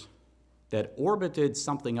universe that orbited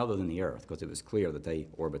something other than the Earth, because it was clear that they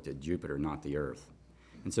orbited Jupiter, not the Earth.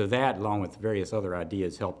 And so that, along with various other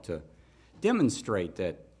ideas, helped to demonstrate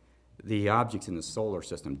that the objects in the solar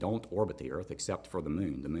system don't orbit the Earth except for the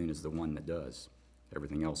moon. The moon is the one that does.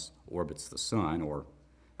 Everything else orbits the sun, or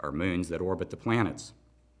are moons that orbit the planets.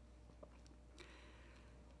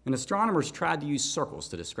 And astronomers tried to use circles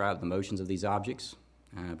to describe the motions of these objects,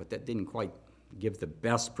 but that didn't quite give the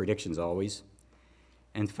best predictions always.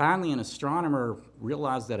 And finally, an astronomer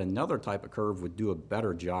realized that another type of curve would do a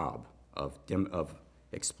better job of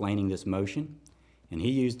explaining this motion. And he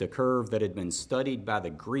used a curve that had been studied by the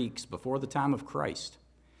Greeks before the time of Christ.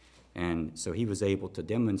 And so he was able to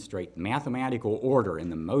demonstrate mathematical order in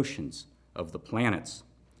the motions of the planets.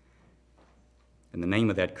 And the name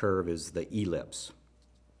of that curve is the ellipse.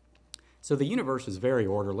 So the universe is very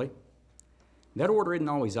orderly. That order isn't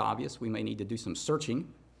always obvious. We may need to do some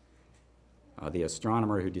searching. The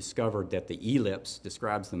astronomer who discovered that the ellipse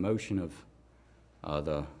describes the motion of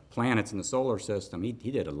the planets in the solar system, he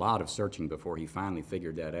did a lot of searching before he finally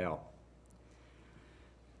figured that out.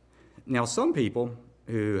 Now, some people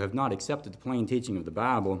who have not accepted the plain teaching of the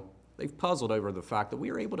Bible, they've puzzled over the fact that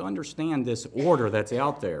we are able to understand this order that's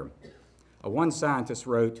out there. One scientist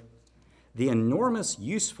wrote, "The enormous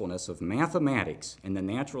usefulness of mathematics in the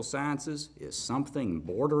natural sciences is something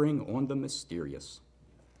bordering on the mysterious."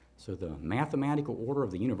 So the mathematical order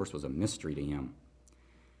of the universe was a mystery to him.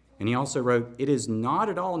 And he also wrote, "It is not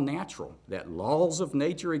at all natural that laws of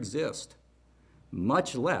nature exist,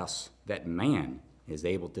 much less that man is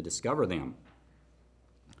able to discover them."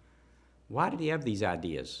 Why did he have these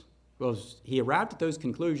ideas? Well, he arrived at those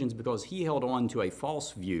conclusions because he held on to a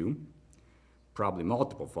false view, probably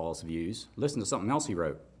multiple false views. Listen to something else he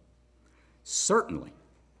wrote. "Certainly,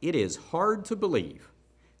 it is hard to believe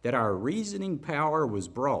that our reasoning power was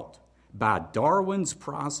brought by Darwin's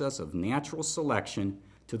process of natural selection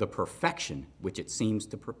to the perfection which it seems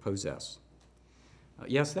to possess."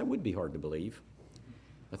 Yes, that would be hard to believe.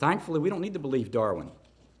 But thankfully, we don't need to believe Darwin.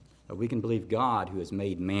 We can believe God, who has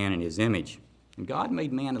made man in his image. And God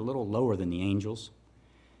made man a little lower than the angels.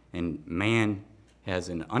 And man has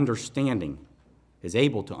an understanding, is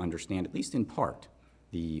able to understand, at least in part,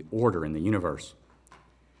 the order in the universe.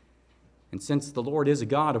 And since the Lord is a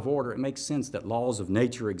God of order, it makes sense that laws of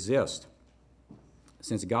nature exist.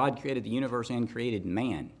 Since God created the universe and created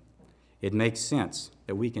man, it makes sense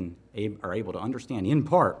that we are able to understand in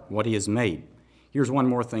part what he has made. Here's one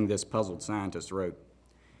more thing this puzzled scientist wrote.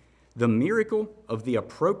 "The miracle of the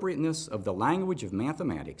appropriateness of the language of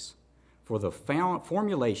mathematics for the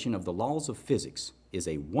formulation of the laws of physics is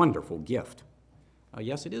a wonderful gift."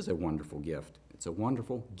 Yes, it is a wonderful gift. It's a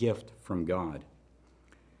wonderful gift from God.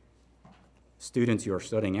 Students who are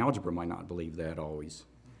studying algebra might not believe that always,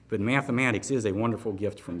 but mathematics is a wonderful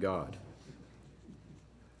gift from God.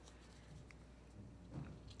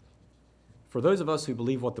 For those of us who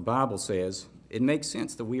believe what the Bible says, it makes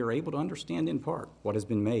sense that we are able to understand in part what has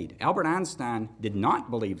been made. Albert Einstein did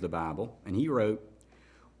not believe the Bible, and he wrote,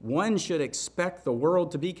 "One should expect the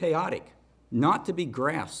world to be chaotic, not to be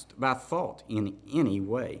grasped by thought in any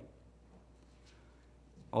way."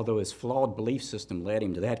 Although his flawed belief system led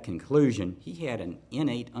him to that conclusion, he had an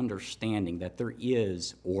innate understanding that there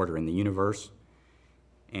is order in the universe.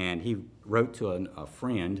 And he wrote to a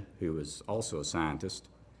friend who was also a scientist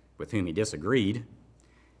with whom he disagreed.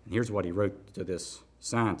 And here's what he wrote to this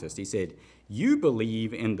scientist. He said, "You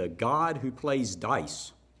believe in the God who plays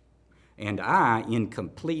dice, and I in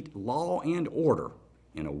complete law and order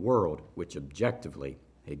in a world which objectively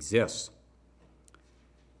exists."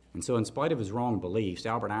 And so in spite of his wrong beliefs,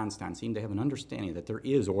 Albert Einstein seemed to have an understanding that there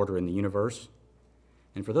is order in the universe.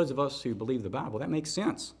 And for those of us who believe the Bible, that makes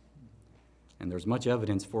sense. And there's much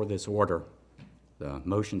evidence for this order. The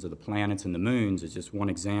motions of the planets and the moons is just one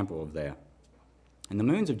example of that. And the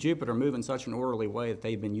moons of Jupiter move in such an orderly way that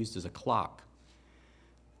they've been used as a clock.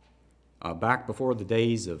 Back before the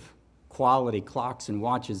days of quality clocks and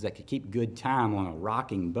watches that could keep good time on a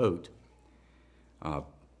rocking boat,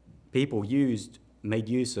 people made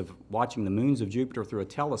use of watching the moons of Jupiter through a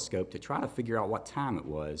telescope to try to figure out what time it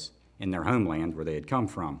was in their homeland where they had come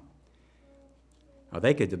from.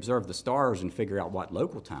 They could observe the stars and figure out what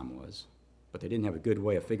local time was, but they didn't have a good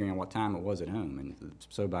way of figuring out what time it was at home. And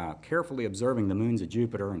so by carefully observing the moons of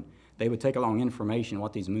Jupiter, and they would take along information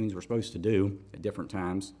what these moons were supposed to do at different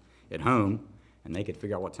times at home, and they could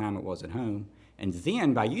figure out what time it was at home, And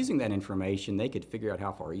then, by using that information, they could figure out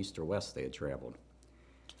how far east or west they had traveled.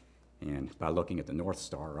 And by looking at the North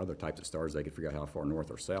Star or other types of stars, they could figure out how far north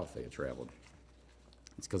or south they had traveled.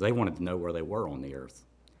 It's because they wanted to know where they were on the Earth.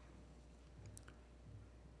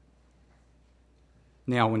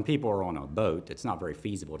 Now, when people are on a boat, it's not very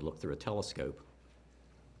feasible to look through a telescope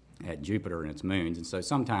at Jupiter and its moons, and so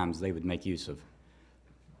sometimes they would make use of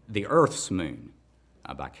the Earth's moon.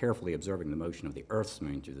 By carefully observing the motion of the Earth's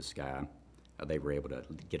moon through the sky, they were able to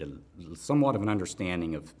get somewhat of an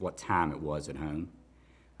understanding of what time it was at home.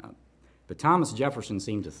 But Thomas Jefferson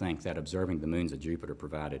seemed to think that observing the moons of Jupiter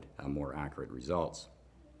provided more accurate results.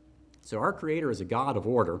 So our Creator is a God of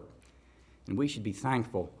order, and we should be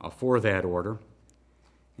thankful for that order.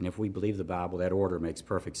 And if we believe the Bible, that order makes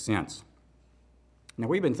perfect sense. Now,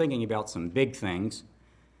 we've been thinking about some big things.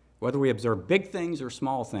 Whether we observe big things or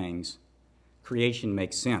small things, creation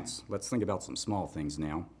makes sense. Let's think about some small things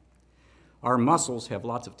now. Our muscles have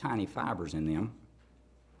lots of tiny fibers in them,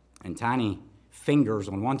 and tiny fingers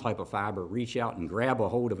on one type of fiber reach out and grab a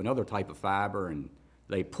hold of another type of fiber, and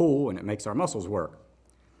they pull, and it makes our muscles work.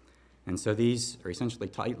 And so these are essentially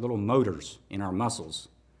tight little motors in our muscles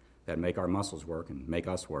that make our muscles work and make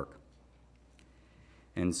us work.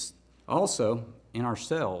 And also, in our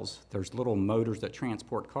cells, there's little motors that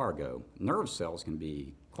transport cargo. Nerve cells can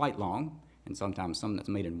be quite long, and sometimes something that's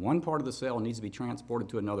made in one part of the cell needs to be transported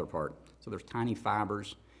to another part. So there's tiny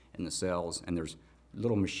fibers in the cells, and there's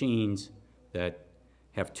little machines that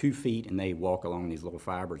have 2 feet, and they walk along these little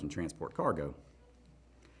fibers and transport cargo.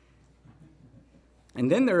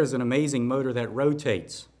 And then there is an amazing motor that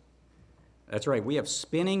rotates. That's right, we have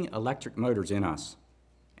spinning electric motors in us.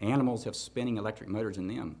 Animals have spinning electric motors in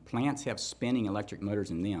them. Plants have spinning electric motors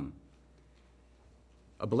in them.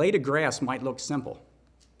 A blade of grass might look simple,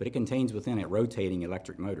 but it contains within it rotating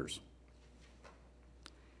electric motors.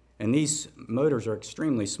 And these motors are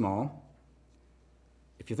extremely small.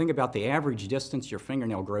 If you think about the average distance your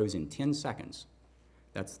fingernail grows in 10 seconds,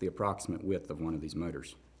 that's the approximate width of one of these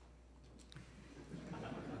motors.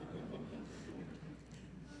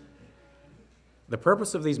 The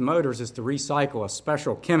purpose of these motors is to recycle a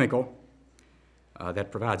special chemical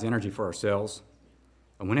that provides energy for our cells.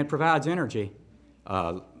 And when it provides energy,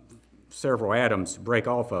 several atoms break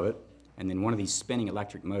off of it, and then one of these spinning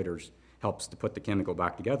electric motors helps to put the chemical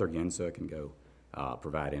back together again so it can go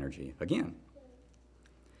provide energy again.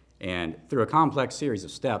 And through a complex series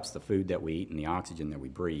of steps, the food that we eat and the oxygen that we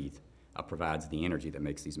breathe provides the energy that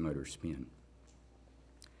makes these motors spin.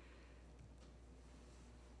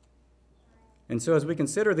 And so as we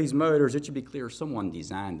consider these motors, it should be clear someone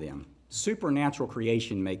designed them. Supernatural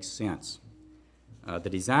creation makes sense. The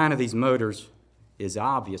design of these motors is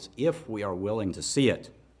obvious if we are willing to see it.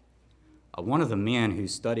 One of the men who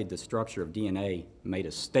studied the structure of DNA made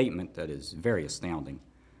a statement that is very astounding.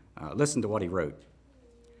 Listen to what he wrote.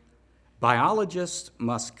 Biologists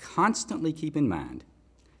must constantly keep in mind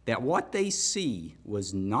that what they see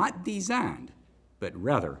was not designed, but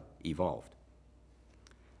rather evolved.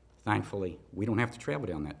 Thankfully, we don't have to travel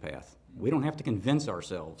down that path. We don't have to convince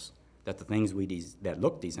ourselves that the things that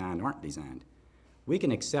look designed aren't designed. We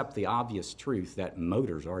can accept the obvious truth that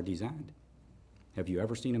motors are designed. Have you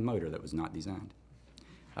ever seen a motor that was not designed?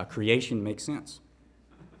 Creation makes sense.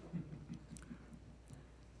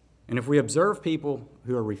 And if we observe people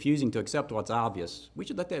who are refusing to accept what's obvious, we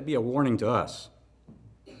should let that be a warning to us.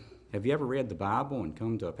 Have you ever read the Bible and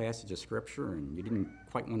come to a passage of Scripture and you didn't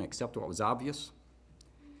quite want to accept what was obvious?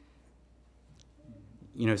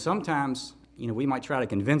 Sometimes, we might try to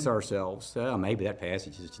convince ourselves, maybe that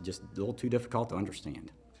passage is just a little too difficult to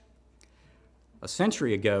understand. A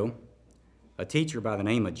century ago, a teacher by the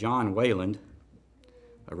name of John Wayland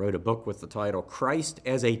wrote a book with the title, Christ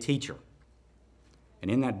as a Teacher.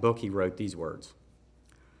 And in that book, he wrote these words,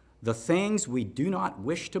 "The things we do not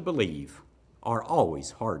wish to believe are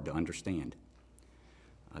always hard to understand."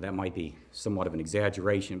 That might be somewhat of an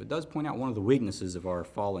exaggeration, but does point out one of the weaknesses of our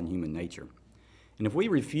fallen human nature. And if we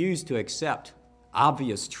refuse to accept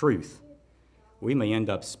obvious truth, we may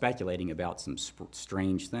end up speculating about some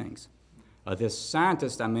strange things. This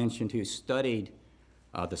scientist I mentioned who studied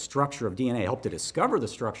the structure of DNA, helped to discover the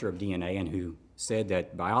structure of DNA, and who said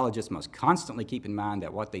that biologists must constantly keep in mind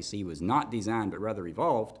that what they see was not designed but rather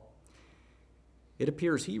evolved, it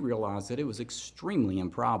appears he realized that it was extremely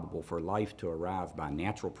improbable for life to arrive by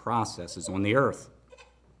natural processes on the earth,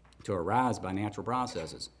 to arise by natural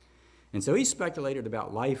processes. And so he speculated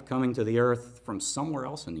about life coming to the earth from somewhere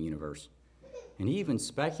else in the universe. And he even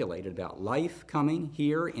speculated about life coming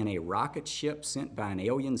here in a rocket ship sent by an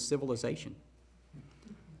alien civilization.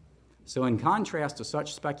 So in contrast to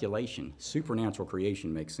such speculation, supernatural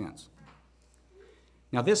creation makes sense.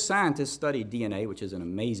 Now, this scientist studied DNA, which is an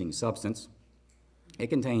amazing substance. It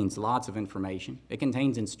contains lots of information. It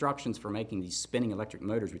contains instructions for making these spinning electric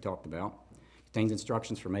motors we talked about. It contains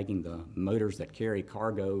instructions for making the motors that carry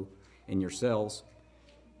cargo in your cells.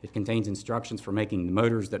 It contains instructions for making the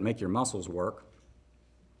motors that make your muscles work.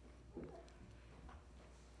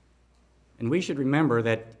 And we should remember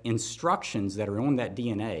that instructions that are on that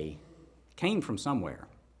DNA came from somewhere.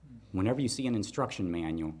 Whenever you see an instruction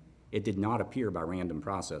manual, it did not appear by random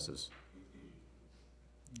processes.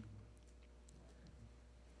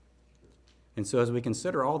 And so as we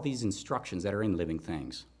consider all these instructions that are in living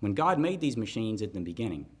things, when God made these machines at the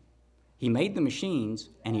beginning, he made the machines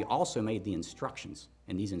and he also made the instructions.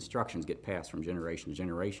 And these instructions get passed from generation to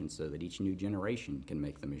generation so that each new generation can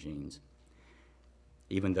make the machines.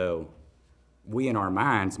 Even though we in our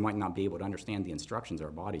minds might not be able to understand the instructions,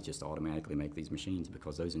 our bodies just automatically make these machines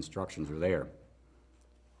because those instructions are there.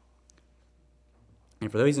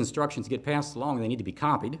 And for those instructions to get passed along, they need to be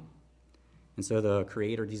copied. And so the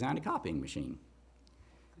creator designed a copying machine.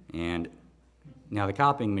 And now the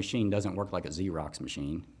copying machine doesn't work like a Xerox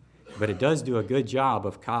machine, but it does do a good job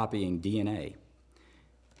of copying DNA.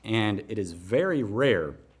 And it is very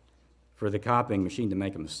rare for the copying machine to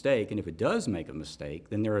make a mistake. And if it does make a mistake,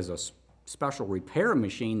 then there is a special repair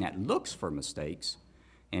machine that looks for mistakes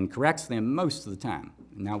and corrects them most of the time.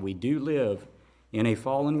 Now, we do live in a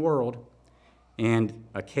fallen world, and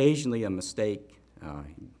occasionally a mistake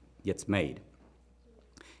gets made.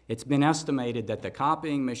 It's been estimated that the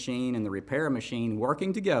copying machine and the repair machine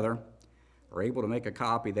working together are able to make a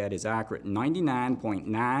copy that is accurate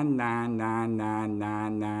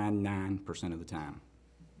 99.9999999% of the time.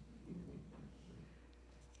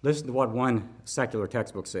 Listen to what one secular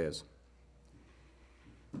textbook says.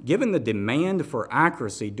 Given the demand for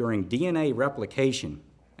accuracy during DNA replication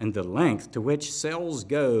and the length to which cells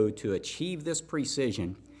go to achieve this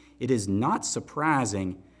precision, it is not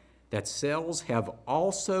surprising that cells have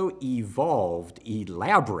also evolved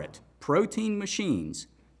elaborate protein machines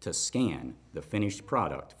to scan the finished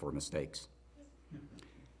product for mistakes.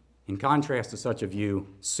 In contrast to such a view,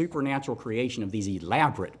 supernatural creation of these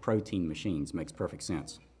elaborate protein machines makes perfect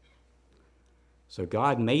sense. So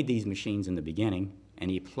God made these machines in the beginning, and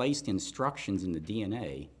he placed instructions in the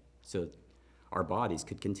DNA so our bodies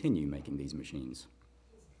could continue making these machines.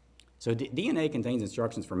 So DNA contains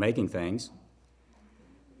instructions for making things.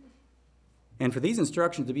 And for these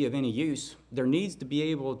instructions to be of any use, they need to be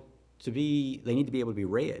able to be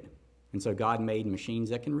read. And so God made machines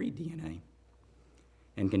that can read DNA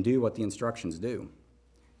and can do what the instructions do.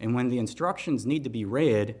 And when the instructions need to be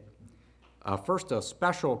read, first a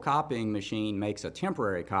special copying machine makes a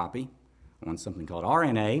temporary copy on something called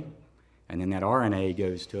RNA, and then that RNA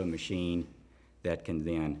goes to a machine that can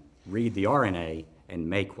then read the RNA and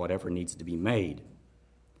make whatever needs to be made.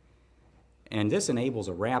 And this enables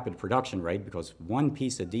a rapid production rate because one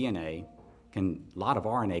piece of DNA a lot of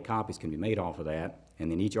RNA copies can be made off of that,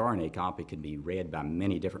 and then each RNA copy can be read by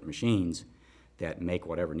many different machines that make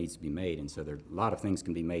whatever needs to be made, and so a lot of things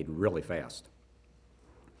can be made really fast.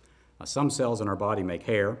 Some cells in our body make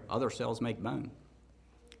hair, other cells make bone.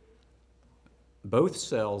 Both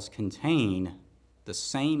cells contain the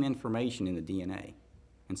same information in the DNA,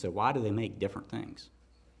 and so why do they make different things?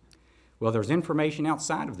 Well, there's information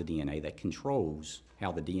outside of the DNA that controls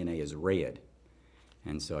how the DNA is read.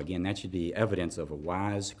 And so again, that should be evidence of a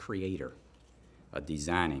wise creator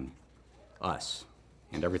designing us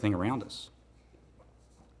and everything around us.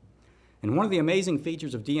 And one of the amazing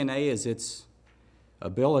features of DNA is its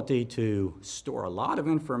ability to store a lot of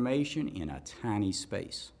information in a tiny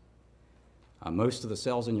space. Most of the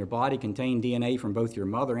cells in your body contain DNA from both your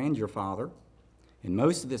mother and your father, and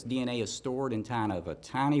most of this DNA is stored in kind of a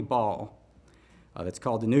tiny ball that's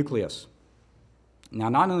called the nucleus. Now,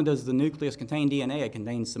 not only does the nucleus contain DNA, it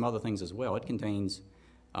contains some other things as well. It contains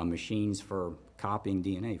machines for copying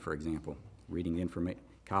DNA, for example,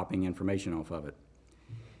 copying information off of it.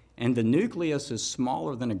 And the nucleus is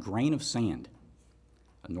smaller than a grain of sand.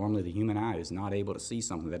 Normally, the human eye is not able to see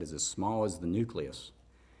something that is as small as the nucleus.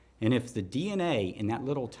 And if the DNA in that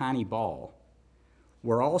little tiny ball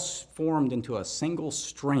were all formed into a single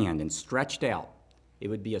strand and stretched out, it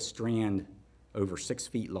would be a strand over 6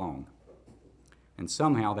 feet long. And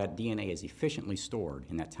somehow that DNA is efficiently stored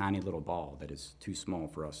in that tiny little ball that is too small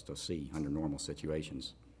for us to see under normal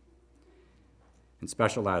situations. And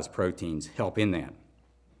specialized proteins help in that.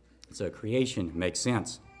 So creation makes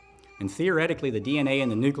sense. And theoretically, the DNA in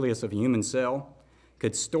the nucleus of a human cell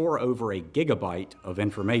could store over a gigabyte of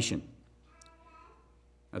information.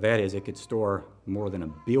 Now, that is, it could store more than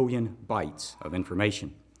 1 billion bytes of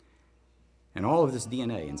information. And all of this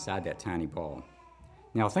DNA inside that tiny ball.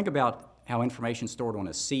 Now think about how information is stored on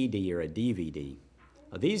a CD or a DVD.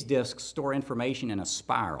 These disks store information in a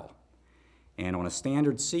spiral. And on a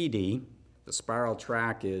standard CD, the spiral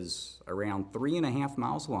track is around 3.5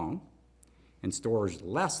 miles long and stores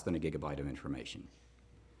less than a gigabyte of information.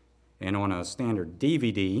 And on a standard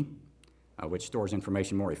DVD, which stores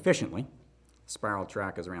information more efficiently, the spiral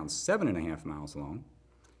track is around 7.5 miles long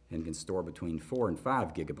and can store between 4 and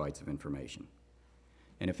 5 gigabytes of information.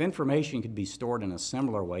 And if information could be stored in a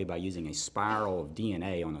similar way by using a spiral of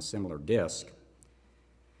DNA on a similar disk,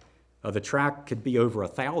 the track could be over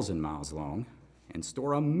 1,000 miles long and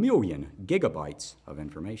store 1,000,000 gigabytes of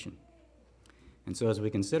information. And so as we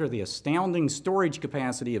consider the astounding storage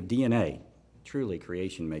capacity of DNA, truly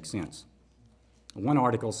creation makes sense. One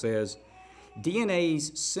article says,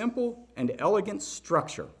 DNA's simple and elegant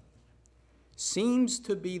structure seems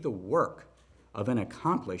to be the work of an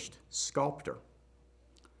accomplished sculptor.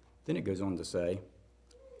 Then it goes on to say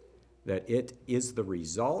that it is the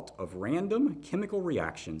result of random chemical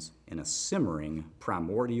reactions in a simmering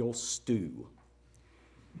primordial stew.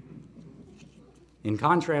 In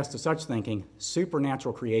contrast to such thinking,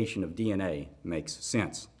 supernatural creation of DNA makes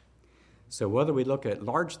sense. So whether we look at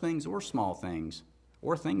large things or small things,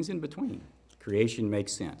 or things in between, creation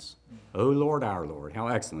makes sense. O Lord, our Lord, how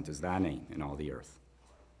excellent is thy name in all the earth.